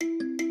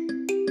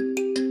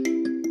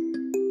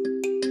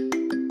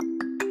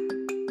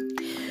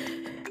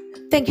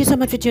Thank you so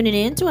much for tuning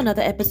in to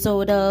another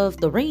episode of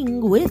The Ring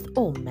with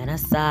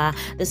Omenasa.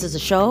 This is a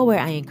show where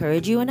I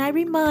encourage you and I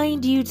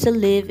remind you to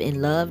live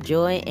in love,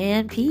 joy,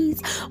 and peace.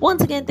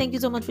 Once again, thank you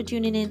so much for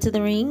tuning in to The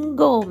Ring.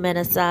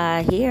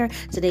 Omenasa here.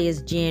 Today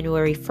is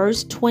January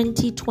 1st,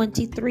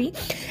 2023,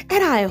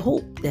 and I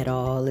hope that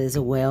all is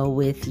well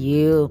with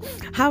you.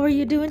 How are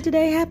you doing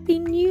today? Happy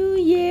New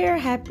Year!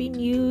 Happy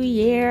New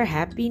Year!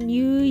 Happy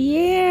New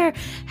Year!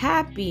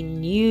 Happy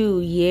New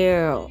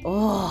Year!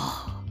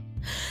 Oh,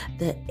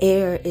 the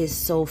air is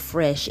so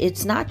fresh.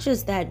 It's not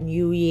just that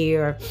New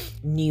Year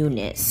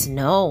newness.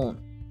 No,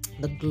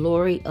 the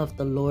glory of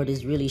the Lord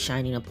is really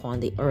shining upon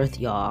the earth,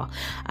 y'all.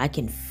 I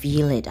can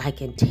feel it. I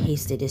can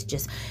taste it. It's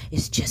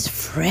just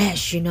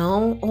fresh,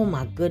 Oh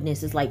my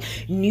goodness. It's like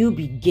new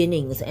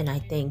beginnings. And I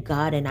thank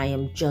God and I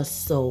am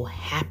just so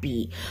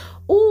happy.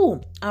 Oh,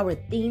 our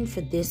theme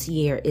for this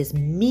year is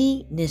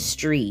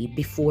Me-Nistry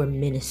before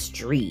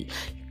ministry.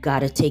 You got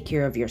to take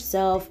care of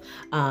yourself.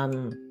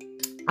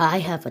 I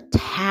have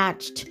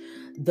attached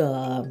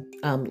the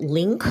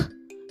link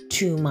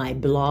to my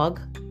blog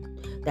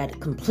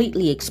that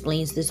completely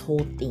explains this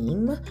whole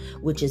theme,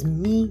 which is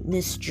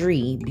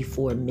Me-Nistry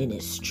before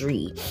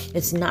ministry.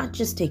 It's not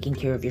just taking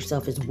care of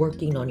yourself, it's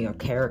working on your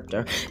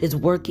character, it's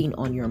working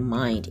on your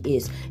mind,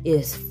 is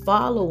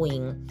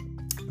following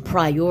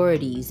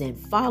priorities and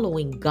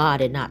following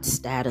God and not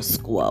status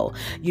quo.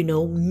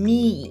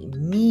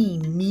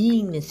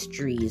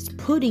 Me-Nistry is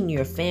putting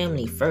your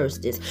family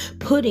first, is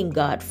putting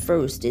God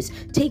first, is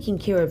taking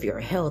care of your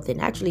health and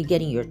actually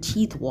getting your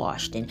teeth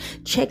washed and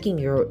checking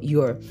your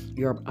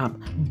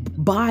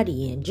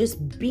body and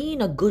just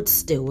being a good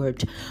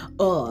steward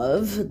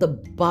of the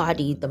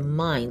body, the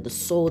mind, the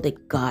soul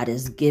that God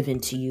has given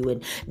to you,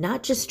 and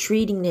not just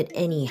treating it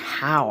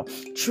anyhow,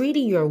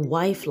 treating your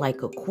wife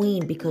like a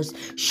queen because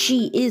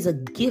she is a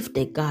gift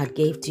that God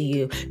gave to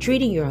you,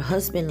 treating your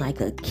husband like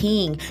a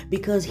king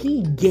because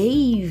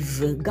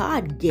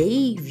God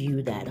gave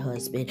you that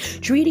husband,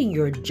 treating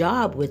your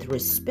job with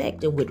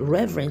respect and with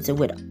reverence and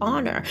with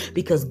honor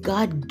because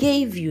God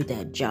gave you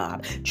that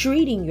job,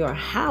 treating your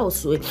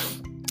house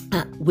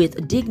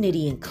with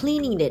dignity and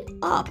cleaning it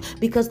up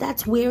because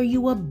that's where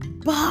you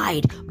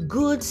abide.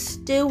 Good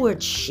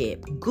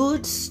stewardship,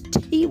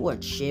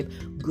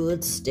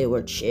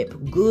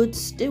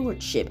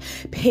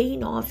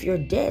 paying off your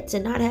debts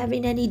and not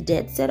having any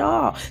debts at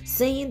all,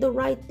 saying the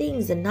right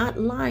things and not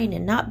lying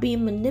and not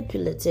being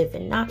manipulative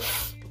and not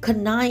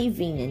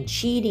conniving and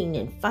cheating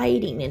and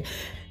fighting. And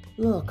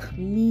look,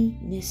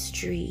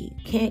 Me-Nistry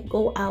can't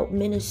go out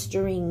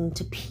ministering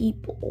to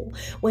people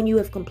when you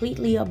have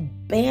completely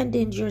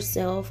abandoned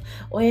yourself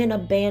and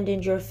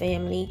abandoned your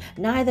family.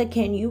 Neither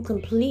can you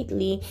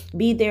completely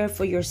be there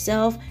for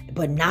yourself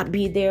but not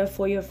be there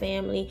for your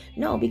family.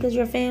 No, because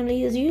your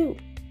family is you.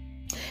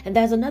 And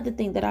that's another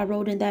thing that I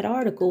wrote in that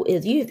article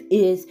is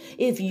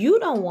if you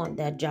don't want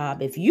that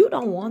job, if you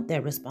don't want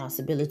that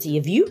responsibility,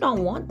 if you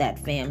don't want that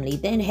family,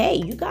 then hey,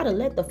 you got to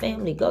let the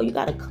family go. You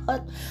got to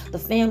cut the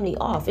family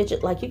off. It's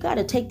just like you got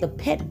to take the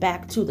pet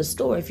back to the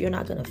store if you're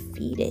not going to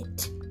feed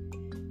it.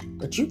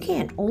 But you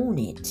can't own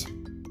it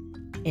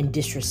and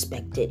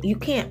disrespect it. You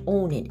can't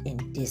own it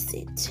and diss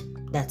it.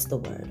 That's the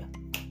word.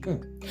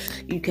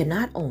 You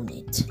cannot own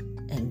it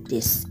and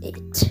diss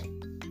it.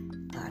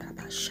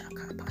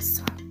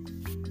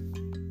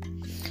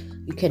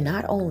 You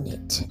cannot own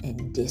it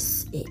and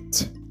diss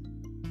it.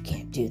 You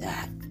can't do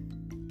that.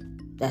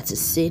 That's a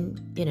sin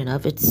in and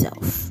of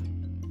itself.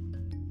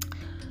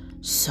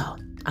 So,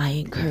 I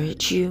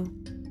encourage you.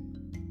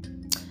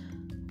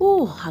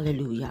 Oh,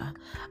 hallelujah.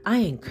 I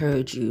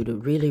encourage you to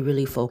really,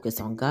 really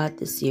focus on God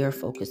this year.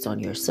 Focus on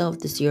yourself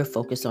this year.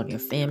 Focus on your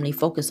family.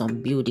 Focus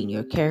on building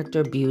your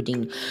character,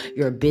 building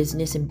your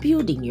business, and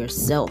building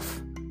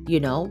yourself.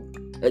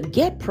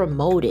 Get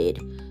promoted.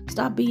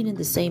 Stop being in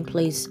the same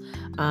place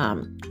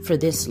for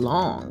this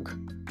long.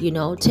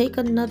 Take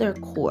another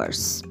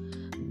course.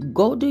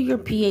 Go do your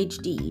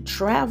PhD.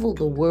 Travel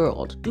the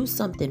world. Do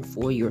something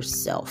for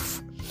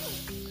yourself.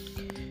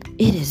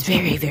 It is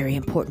very, very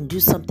important. Do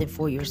something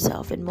for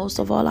yourself. And most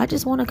of all, I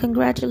just want to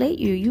congratulate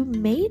you. You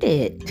made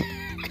it.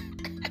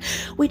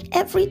 With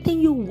everything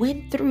you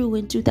went through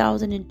in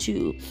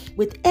 2002,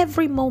 with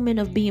every moment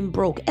of being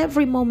broke,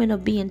 every moment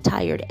of being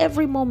tired,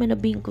 every moment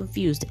of being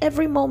confused,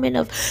 every moment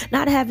of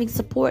not having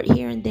support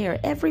here and there,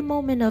 every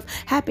moment of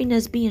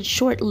happiness being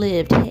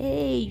short-lived,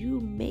 hey,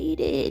 you made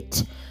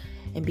it.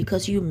 And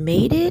because you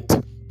made it,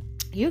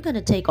 you're going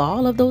to take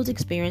all of those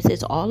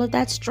experiences, all of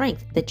that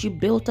strength that you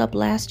built up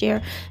last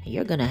year, and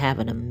you're going to have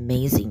an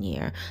amazing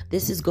year.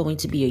 This is going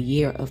to be a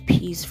year of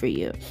peace for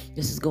you.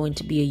 This is going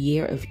to be a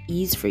year of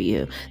ease for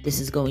you.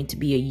 This is going to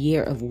be a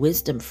year of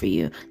wisdom for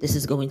you. This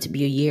is going to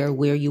be a year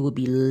where you will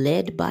be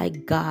led by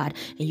God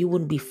and you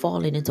wouldn't be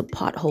falling into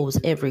potholes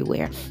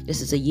everywhere.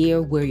 This is a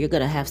year where you're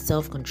going to have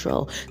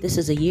self-control. This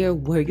is a year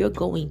where you're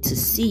going to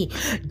see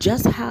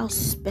just how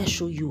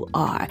special you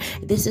are.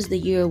 This is the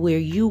year where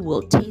you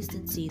will taste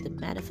and see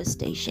the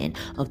manifestation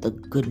of the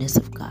goodness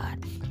of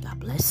God. God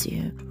bless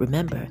you.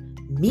 Remember,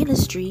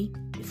 Me-Nistry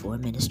before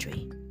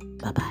ministry.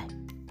 Bye-bye.